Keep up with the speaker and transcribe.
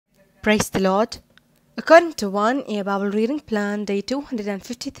Praise the Lord. According to 1 Bible Reading Plan, day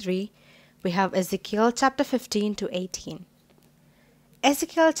 253, we have Ezekiel chapter 15 to 18.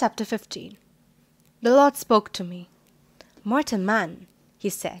 Ezekiel chapter 15. The Lord spoke to me. Mortal man,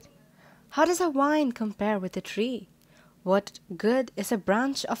 he said, how does a vine compare with a tree? What good is a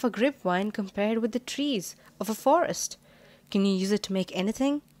branch of a grapevine compared with the trees of a forest? Can you use it to make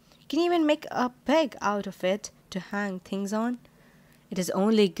anything? Can you even make a peg out of it to hang things on? It is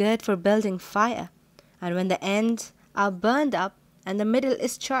only good for building fire, and when the ends are burned up and the middle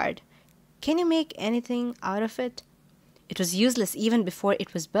is charred, can you make anything out of it? It was useless even before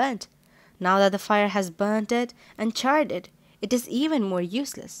it was burnt. Now that the fire has burnt it and charred it, it is even more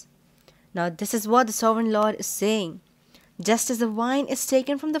useless. Now this is what the sovereign Lord is saying. Just as the vine is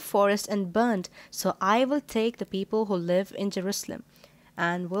taken from the forest and burned, so I will take the people who live in Jerusalem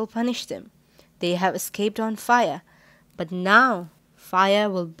and will punish them. They have escaped on fire, but now fire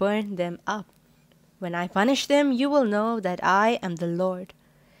will burn them up. When I punish them, you will know that I am the Lord.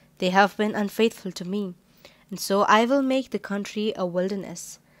 They have been unfaithful to me, and so I will make the country a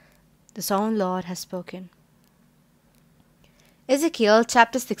wilderness. The sovereign Lord has spoken. Ezekiel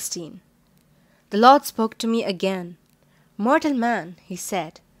chapter 16. The Lord spoke to me again. Mortal man, he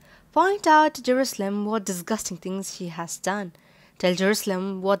said, point out to Jerusalem what disgusting things she has done. Tell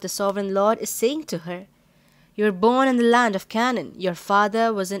Jerusalem what the sovereign Lord is saying to her. You were born in the land of Canaan. Your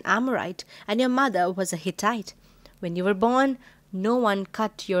father was an Amorite, and your mother was a Hittite. When you were born, no one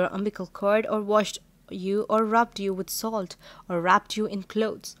cut your umbilical cord or washed you or rubbed you with salt or wrapped you in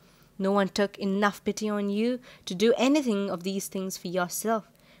clothes. No one took enough pity on you to do anything of these things for yourself.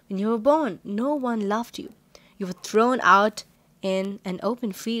 When you were born, no one loved you. You were thrown out in an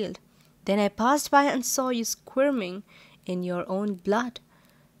open field. Then I passed by and saw you squirming in your own blood.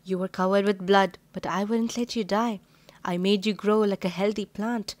 You were covered with blood, but I wouldn't let you die. I made you grow like a healthy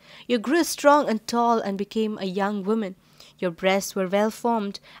plant. You grew strong and tall and became a young woman. Your breasts were well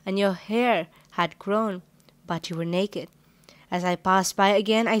formed, and your hair had grown, but you were naked. As I passed by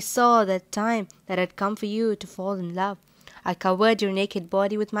again, I saw that time that had come for you to fall in love. I covered your naked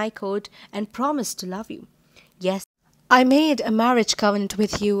body with my coat and promised to love you. Yes, I made a marriage covenant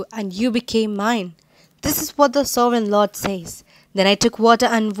with you, and you became mine. This is what the sovereign Lord says. Then I took water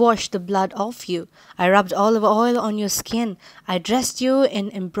and washed the blood off you. I rubbed olive oil on your skin. I dressed you in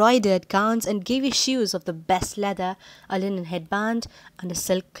embroidered gowns and gave you shoes of the best leather, a linen headband, and a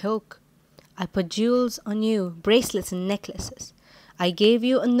silk cloak. I put jewels on you, bracelets and necklaces. I gave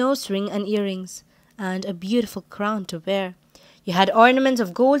you a nose ring and earrings, and a beautiful crown to wear. You had ornaments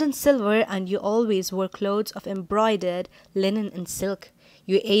of gold and silver, and you always wore clothes of embroidered linen and silk.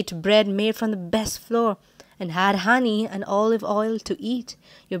 You ate bread made from the best flour, and had honey and olive oil to eat.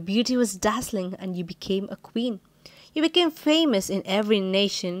 Your beauty was dazzling, and you became a queen. You became famous in every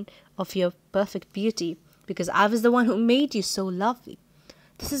nation of your perfect beauty, because I was the one who made you so lovely.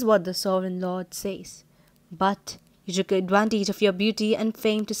 This is what the sovereign Lord says. But you took advantage of your beauty and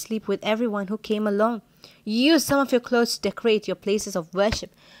fame to sleep with everyone who came along. You used some of your clothes to decorate your places of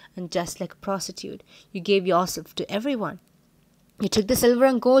worship, and just like a prostitute, you gave yourself to everyone. You took the silver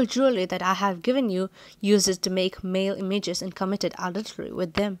and gold jewelry that I have given you, used it to make male images, and committed adultery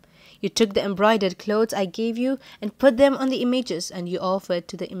with them. You took the embroidered clothes I gave you and put them on the images, and you offered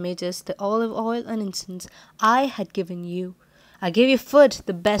to the images the olive oil and incense I had given you. I gave you food,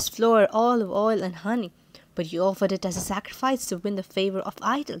 the best flour, olive oil, and honey, but you offered it as a sacrifice to win the favor of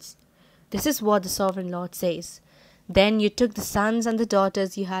idols. This is what the sovereign Lord says. Then you took the sons and the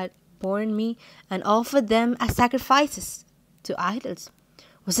daughters you had borne me and offered them as sacrifices to idols.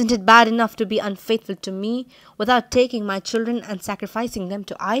 Wasn't it bad enough to be unfaithful to me without taking my children and sacrificing them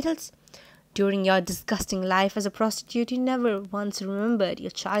to idols? During your disgusting life as a prostitute, you never once remembered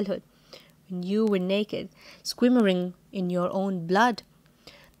your childhood, when you were naked, swimming in your own blood.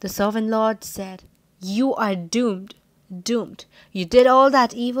 The sovereign Lord said, you are doomed. Doomed. You did all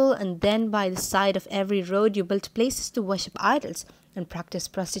that evil, and then by the side of every road you built places to worship idols and practice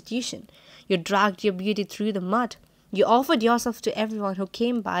prostitution. You dragged your beauty through the mud. You offered yourself to everyone who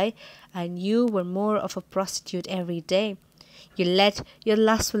came by, and you were more of a prostitute every day. You let your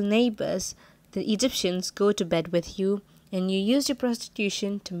lustful neighbors, the Egyptians, go to bed with you, and you used your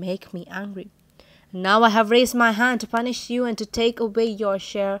prostitution to make me angry. And now I have raised my hand to punish you and to take away your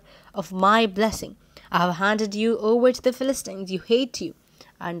share of my blessing. I have handed you over to the Philistines. You hate you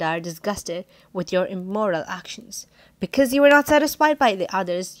and are disgusted with your immoral actions. Because you were not satisfied by the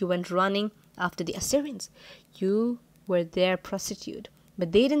others, you went running after the Assyrians. You were their prostitute,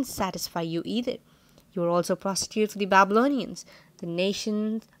 but they didn't satisfy you either. You were also prostitute for the Babylonians, the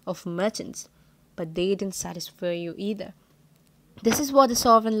nation of merchants, but they didn't satisfy you either. This is what the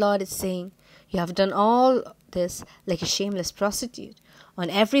sovereign Lord is saying. You have done all this like a shameless prostitute. On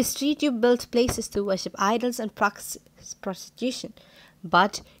every street you built places to worship idols and practice prostitution.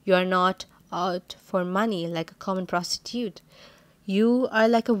 But you are not out for money like a common prostitute. You are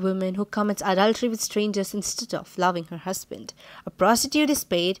like a woman who commits adultery with strangers instead of loving her husband. A prostitute is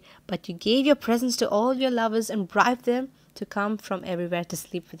paid, but you gave your presents to all your lovers and bribed them to come from everywhere to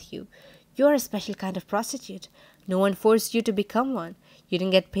sleep with you. You are a special kind of prostitute. No one forced you to become one. You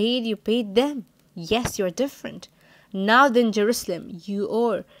didn't get paid, you paid them. Yes, you are different. Now then, Jerusalem, you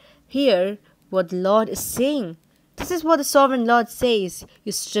are. Hear what the Lord is saying. This is what the sovereign Lord says.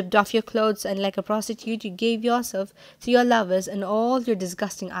 You stripped off your clothes, and like a prostitute, you gave yourself to your lovers and all your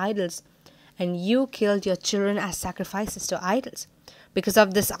disgusting idols. And you killed your children as sacrifices to idols. Because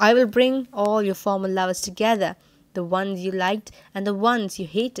of this, I will bring all your former lovers together, the ones you liked and the ones you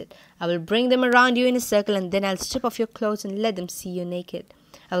hated. I will bring them around you in a circle, and then I'll strip off your clothes and let them see you naked.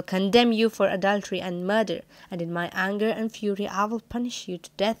 I will condemn you for adultery and murder, and in my anger and fury I will punish you to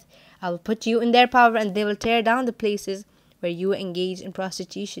death. I will put you in their power, and they will tear down the places where you engage in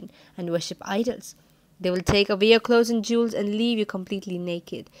prostitution and worship idols. They will take away your clothes and jewels and leave you completely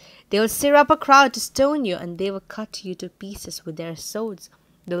naked. They will stir up a crowd to stone you, and they will cut you to pieces with their swords.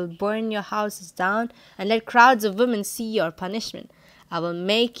 They will burn your houses down and let crowds of women see your punishment. I will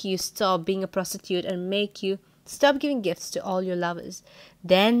make you stop being a prostitute and make you stop giving gifts to all your lovers.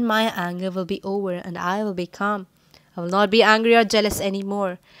 Then my anger will be over and I will be calm. I will not be angry or jealous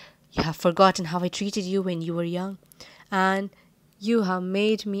anymore. You have forgotten how I treated you when you were young, and you have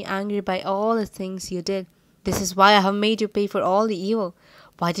made me angry by all the things you did. This is why I have made you pay for all the evil.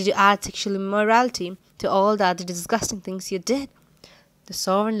 Why did you add sexual immorality to all the other disgusting things you did? The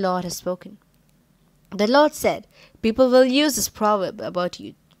sovereign Lord has spoken. The Lord said, people will use this proverb about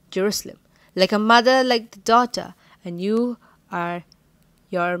you, Jerusalem, like a mother like the daughter, and you are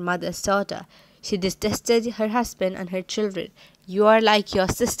your mother's daughter. She detested her husband and her children. You are like your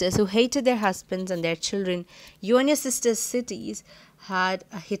sisters who hated their husbands and their children. You and your sisters' cities had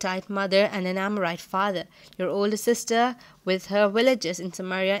a Hittite mother and an Amorite father. Your older sister with her villages in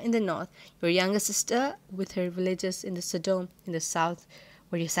Samaria in the north. Your younger sister with her villages in the Sodom in the south.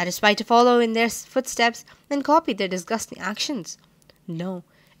 Were you satisfied to follow in their footsteps and copy their disgusting actions? No,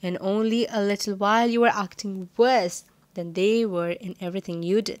 in only a little while you were acting worse than they were in everything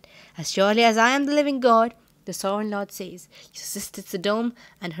you did. As surely as I am the living God, the sovereign Lord says, your sister Sodom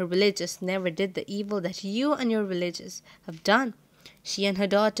and her villages never did the evil that you and your villages have done. She and her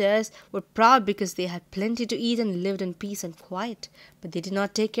daughters were proud because they had plenty to eat and lived in peace and quiet, but they did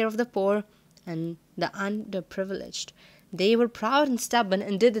not take care of the poor and the underprivileged. They were proud and stubborn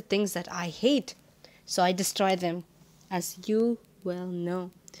and did the things that I hate. So I destroyed them, as you well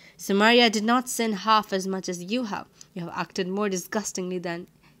know. Samaria did not sin half as much as you have. You have acted more disgustingly than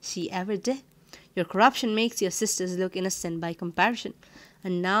she ever did. Your corruption makes your sisters look innocent by comparison,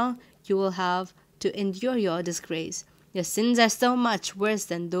 and now you will have to endure your disgrace. Your sins are so much worse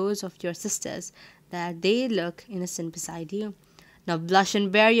than those of your sisters that they look innocent beside you. Now blush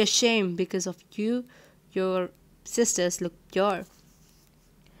and bear your shame because of you. Your sisters look pure.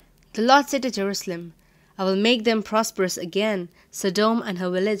 The Lord said to Jerusalem, I will make them prosperous again, Sodom and her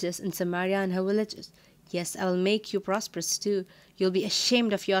villages, and Samaria and her villages. Yes, I will make you prosperous too. You'll be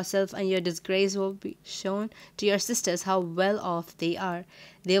ashamed of yourself, and your disgrace will be shown to your sisters how well off they are.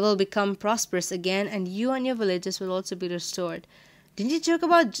 They will become prosperous again, and you and your villages will also be restored. Didn't you joke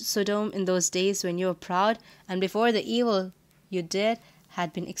about Sodom in those days when you were proud, and before the evil you did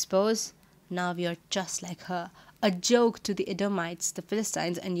had been exposed? Now you are just like her, a joke to the Edomites, the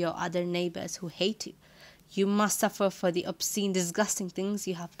Philistines, and your other neighbors who hate you. You must suffer for the obscene, disgusting things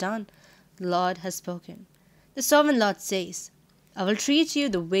you have done. The Lord has spoken. The sovereign Lord says, I will treat you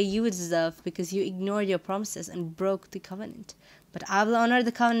the way you deserve because you ignored your promises and broke the covenant. But I will honor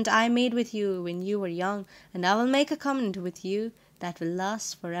the covenant I made with you when you were young, and I will make a covenant with you that will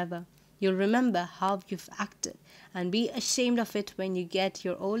last forever. You'll remember how you've acted and be ashamed of it when you get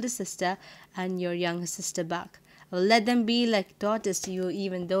your older sister and your younger sister back. I will let them be like daughters to you,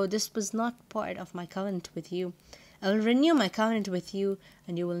 even though this was not part of my covenant with you. I will renew my covenant with you,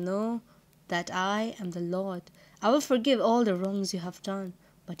 and you will know that I am the Lord. I will forgive all the wrongs you have done,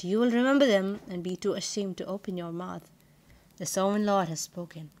 but you will remember them and be too ashamed to open your mouth. The sovereign Lord has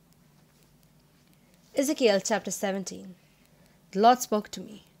spoken. Ezekiel chapter 17. The Lord spoke to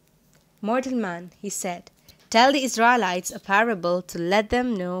me. Mortal man, he said, tell the Israelites a parable to let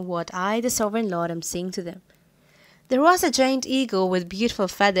them know what I, the sovereign Lord, am saying to them. There was a giant eagle with beautiful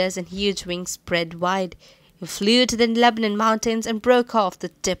feathers and huge wings spread wide. He flew to the Lebanon mountains and broke off the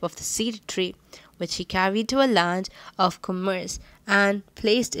tip of the cedar tree, which he carried to a land of commerce and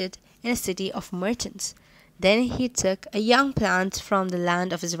placed it in a city of merchants. Then he took a young plant from the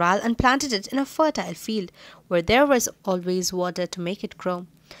land of Israel and planted it in a fertile field where there was always water to make it grow.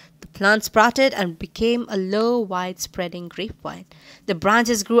 The plant sprouted and became a low, wide-spreading grapevine. The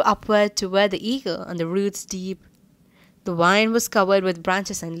branches grew upward toward the eagle, and the roots deep. The vine was covered with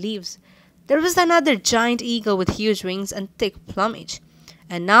branches and leaves. There was another giant eagle with huge wings and thick plumage.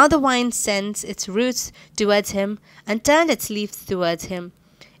 And now the vine sent its roots towards him and turned its leaves towards him,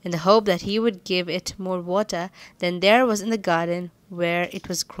 in the hope that he would give it more water than there was in the garden where it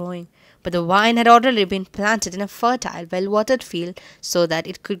was growing. But the vine had already been planted in a fertile, well-watered field so that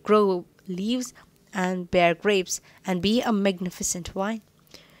it could grow leaves and bear grapes and be a magnificent vine.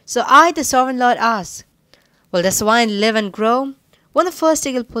 So I, the sovereign Lord, asked, will this vine live and grow? Won't the first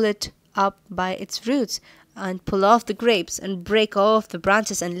eagle pull it up by its roots and pull off the grapes and break off the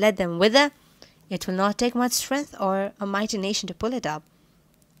branches and let them wither? It will not take much strength or a mighty nation to pull it up.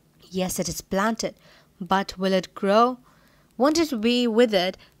 Yes, it is planted, but will it grow? Won't it be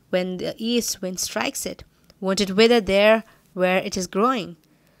withered when the east wind strikes it? Won't it wither there where it is growing?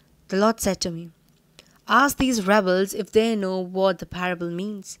 The Lord said to me, ask these rebels if they know what the parable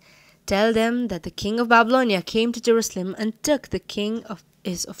means. Tell them that the king of Babylonia came to Jerusalem and took the king of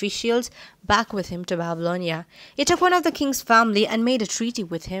his officials back with him to Babylonia. He took one of the king's family and made a treaty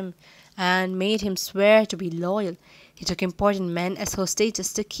with him and made him swear to be loyal. He took important men as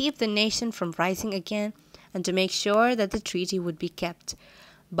hostages to keep the nation from rising again and to make sure that the treaty would be kept.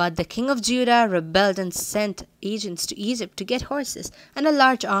 But the king of Judah rebelled and sent agents to Egypt to get horses and a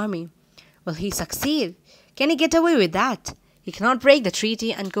large army. Will he succeed? Can he get away with that? He cannot break the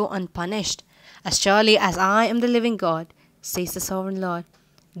treaty and go unpunished. As surely as I am the living God, says the sovereign Lord,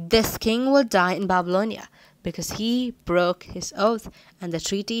 this king will die in Babylonia because he broke his oath and the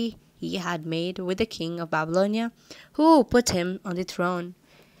treaty he had made with the king of Babylonia, who put him on the throne.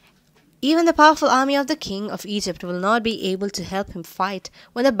 Even the powerful army of the king of Egypt will not be able to help him fight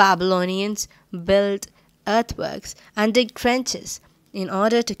when the Babylonians build earthworks and dig trenches in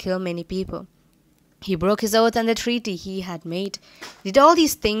order to kill many people. He broke his oath and the treaty he had made, did all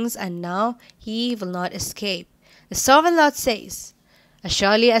these things, and now he will not escape. The sovereign Lord says, as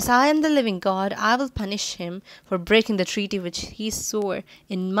surely as I am the living God, I will punish him for breaking the treaty which he swore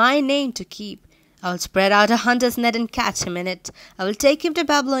in my name to keep. I will spread out a hunter's net and catch him in it. I will take him to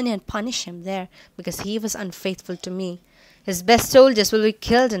Babylonia and punish him there, because he was unfaithful to me. His best soldiers will be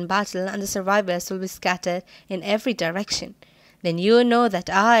killed in battle, and the survivors will be scattered in every direction. Then you know that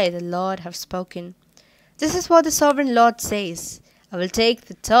I, the Lord, have spoken. This is what the sovereign Lord says. I will take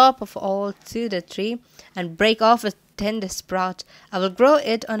the top of all cedar tree and break off a tender sprout. I will grow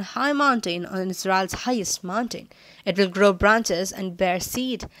it on a high mountain, on Israel's highest mountain. It will grow branches and bear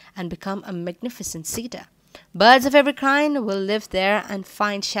seed and become a magnificent cedar. Birds of every kind will live there and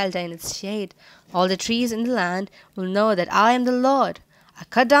find shelter in its shade. All the trees in the land will know that I am the Lord. I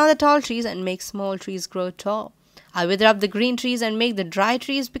cut down the tall trees and make small trees grow tall. I wither up the green trees and make the dry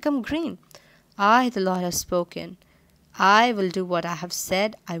trees become green. I, the Lord, have spoken. I will do what I have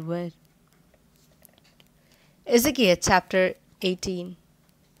said I would. Ezekiel chapter 18.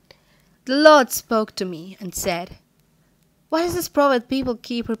 The Lord spoke to me and said, what is this proverb people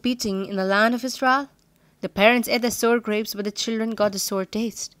keep repeating in the land of Israel? The parents ate the sour grapes, but the children got the sour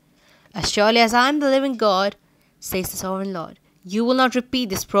taste. As surely as I am the living God, says the sovereign Lord, you will not repeat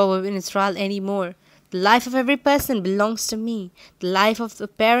this proverb in Israel any more. The life of every person belongs to me, the life of the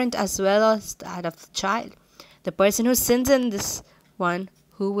parent as well as that of the child. The person who sins in this one,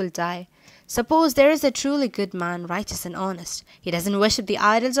 who will die. Suppose there is a truly good man, righteous and honest. He doesn't worship the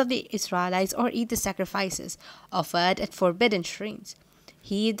idols of the Israelites or eat the sacrifices offered at forbidden shrines.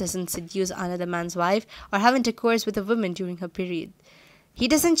 He doesn't seduce another man's wife or have intercourse with a woman during her period. He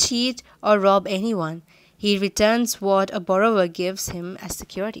doesn't cheat or rob anyone. He returns what a borrower gives him as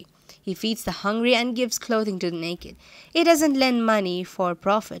security. He feeds the hungry and gives clothing to the naked. He doesn't lend money for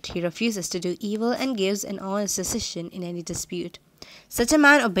profit. He refuses to do evil and gives an honest decision in any dispute. Such a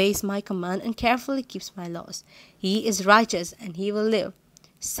man obeys my command and carefully keeps my laws. He is righteous and he will live,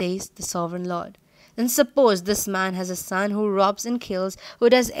 says the sovereign Lord. Then suppose this man has a son who robs and kills, who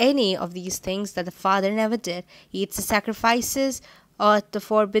does any of these things that the father never did. He eats the sacrifices at the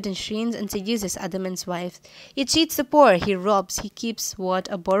forbidden shrines and seduces other men's wives. He cheats the poor, he robs, he keeps what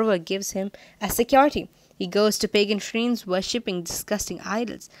a borrower gives him as security. He goes to pagan shrines worshipping disgusting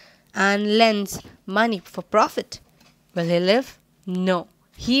idols and lends money for profit. Will he live? No,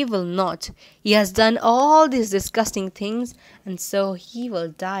 he will not. He has done all these disgusting things, and so he will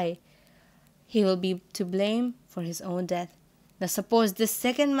die. He will be to blame for his own death. Now suppose this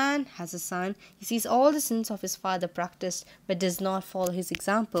second man has a son. He sees all the sins of his father practiced but does not follow his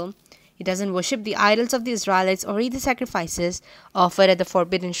example. He doesn't worship the idols of the Israelites or eat the sacrifices offered at the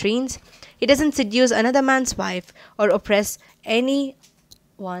forbidden shrines. He doesn't seduce another man's wife or oppress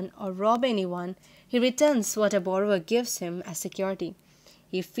anyone or rob anyone. He returns what a borrower gives him as security.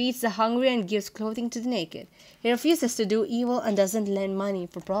 He feeds the hungry and gives clothing to the naked. He refuses to do evil and doesn't lend money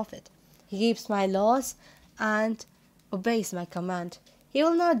for profit. He keeps my laws and obeys my command. He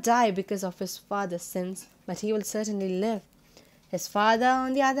will not die because of his father's sins, but he will certainly live. His father,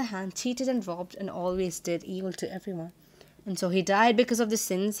 on the other hand, cheated and robbed and always did evil to everyone. And so he died because of the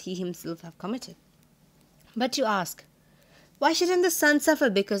sins he himself have committed. But you ask, why shouldn't the son suffer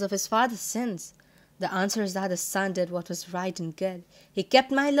because of his father's sins? The answer is that the son did what was right and good. He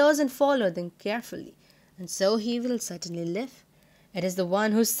kept my laws and followed them carefully, and so he will certainly live. It is the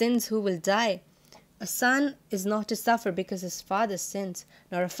one who sins who will die. A son is not to suffer because his father sins,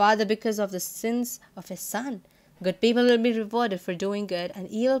 nor a father because of the sins of his son. Good people will be rewarded for doing good, and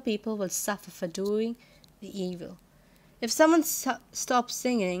evil people will suffer for doing the evil. If someone stops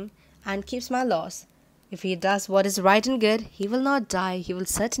singing and keeps my laws, if he does what is right and good, he will not die, he will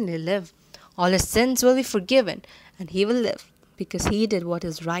certainly live. All his sins will be forgiven, and he will live because he did what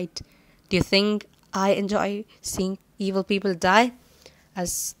is right. Do you think I enjoy seeing evil people die?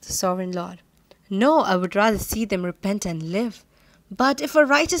 As the sovereign Lord. No, I would rather see them repent and live. But if a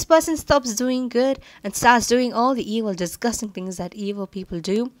righteous person stops doing good and starts doing all the evil, disgusting things that evil people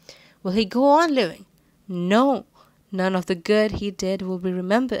do, will he go on living? No, none of the good he did will be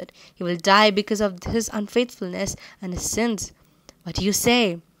remembered. He will die because of his unfaithfulness and his sins. But you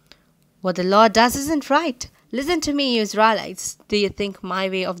say, what the Lord does isn't right. Listen to me, you Israelites. Do you think my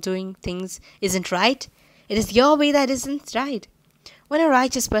way of doing things isn't right? It is your way that isn't right. When a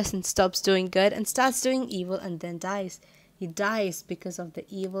righteous person stops doing good and starts doing evil and then dies, he dies because of the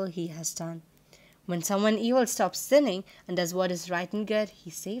evil he has done. When someone evil stops sinning and does what is right and good, he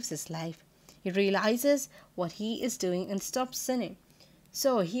saves his life. He realizes what he is doing and stops sinning.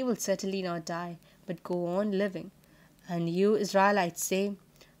 So he will certainly not die, but go on living. And you Israelites say,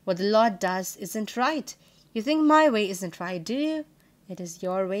 what the Lord does isn't right. You think my way isn't right, do you? It is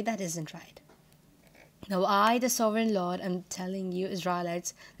your way that isn't right. Now I, the sovereign Lord, am telling you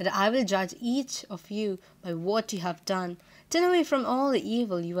Israelites that I will judge each of you by what you have done. Turn away from all the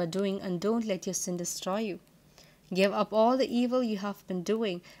evil you are doing and don't let your sin destroy you. Give up all the evil you have been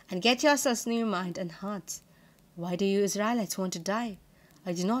doing and get yourselves new mind and hearts. Why do you Israelites want to die?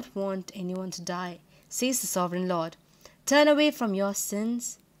 I do not want anyone to die, says the sovereign Lord. Turn away from your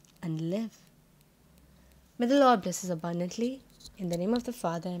sins and live. May the Lord bless us abundantly. In the name of the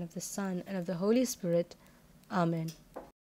Father, and of the Son, and of the Holy Spirit. Amen.